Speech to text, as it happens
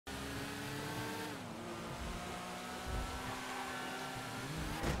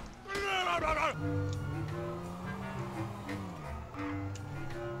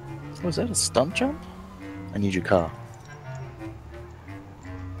Was that a stunt jump? I need your car.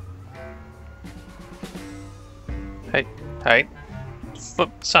 Hey, hey. Look,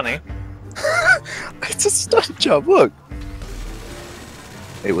 Sonny. It's a stunt jump, look!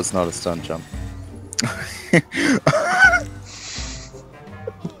 It was not a stunt jump.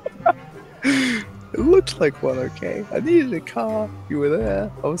 It looked like one, okay? I needed a car, you were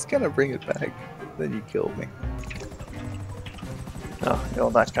there. I was gonna bring it back, then you killed me. Oh, you're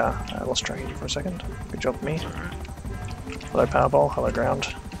that car. I lost track of you for a second. Good job, me. Hello, Powerball. Hello,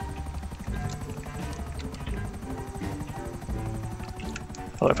 ground.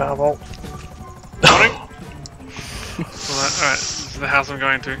 Hello, Powerball. Alright, this is the house I'm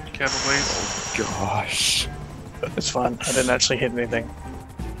going to. Careful, please. Gosh. It's fine. I didn't actually hit anything.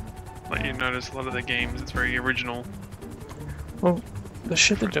 Like you notice a lot of the games, it's very original. Well, the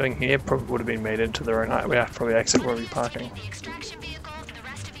shit they're doing here probably would have been made into their own. We have to probably exit where we're parking.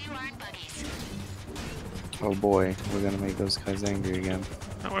 Oh boy, we're gonna make those guys angry again.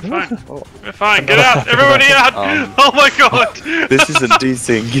 No, we're fine. Oh. We're fine. Get out! Everybody out! Oh my god! This isn't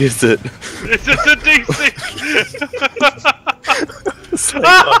desync, is it? This isn't desync!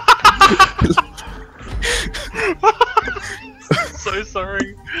 So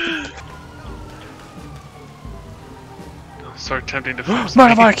sorry. Oh, so tempting to flip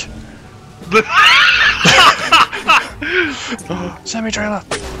Motorbike! Semi-trailer!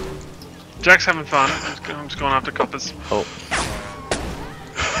 Jack's having fun. I'm just going after coppers. Oh.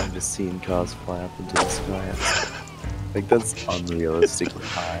 I'm just seeing cars fly up into the sky. Like, that's unrealistically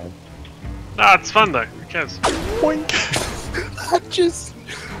high. Nah, it's fun though. Who cares? Boink!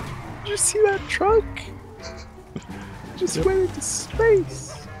 Did you see that truck? Just went into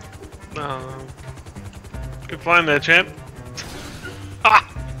space. Good flying there, champ. Ah!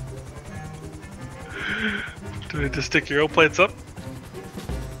 Do we need to stick your oil plates up?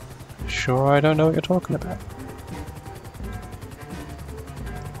 Sure, I don't know what you're talking about.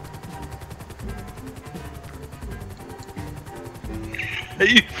 Are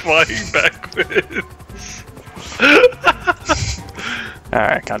you flying backwards?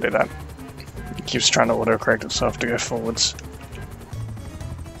 Alright, can't do that. It keeps trying to autocorrect itself to go forwards.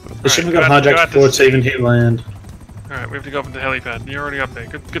 They shouldn't have got hijacked before it's even hit land. Alright, we have to go up into the helipad. You're already up there.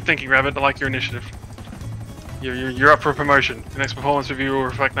 Good thinking, Rabbit. I like your initiative. You're up for a promotion. The next performance review will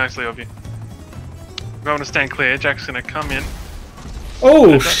reflect nicely of you. I'm going to stand clear. Jack's going to come in.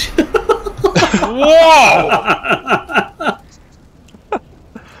 Oh! Whoa!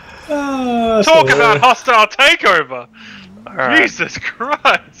 Talk about hostile takeover! Right. Jesus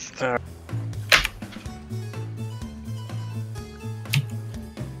Christ!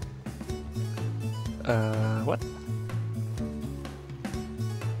 What?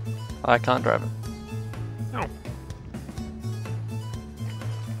 I can't drive it. No.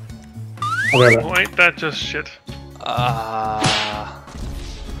 Whatever. Oh, ain't that just shit?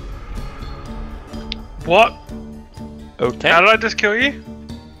 What? Okay. How did I just kill you?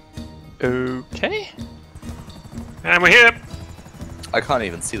 Okay. And we're here! I can't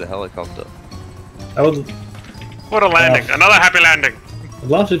even see the helicopter. I would What a landing! Another happy landing! I'd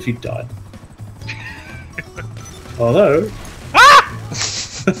laugh if you died. Although... Ah!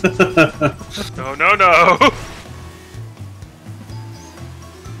 No, no, no!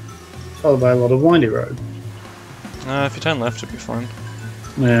 Followed by a lot of windy road. If you turn left, it'll be fine.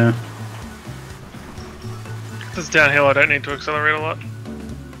 Yeah. This is downhill, I don't need to accelerate a lot.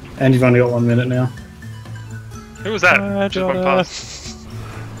 And you've only got 1 minute now. Who was that? Just went past.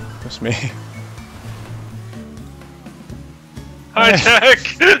 That's me. Hi, Jack!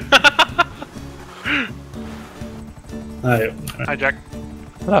 Hi. Hi, Jack.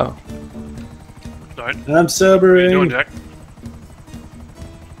 Hello. Don't. I'm sobering. What are you doing, Jack?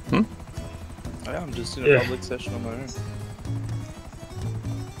 I'm just in a public session on my own.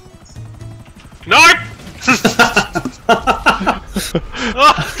 No!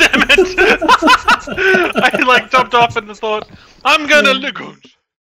 Oh, damn it! I like jumped off and thought, I'm gonna look good.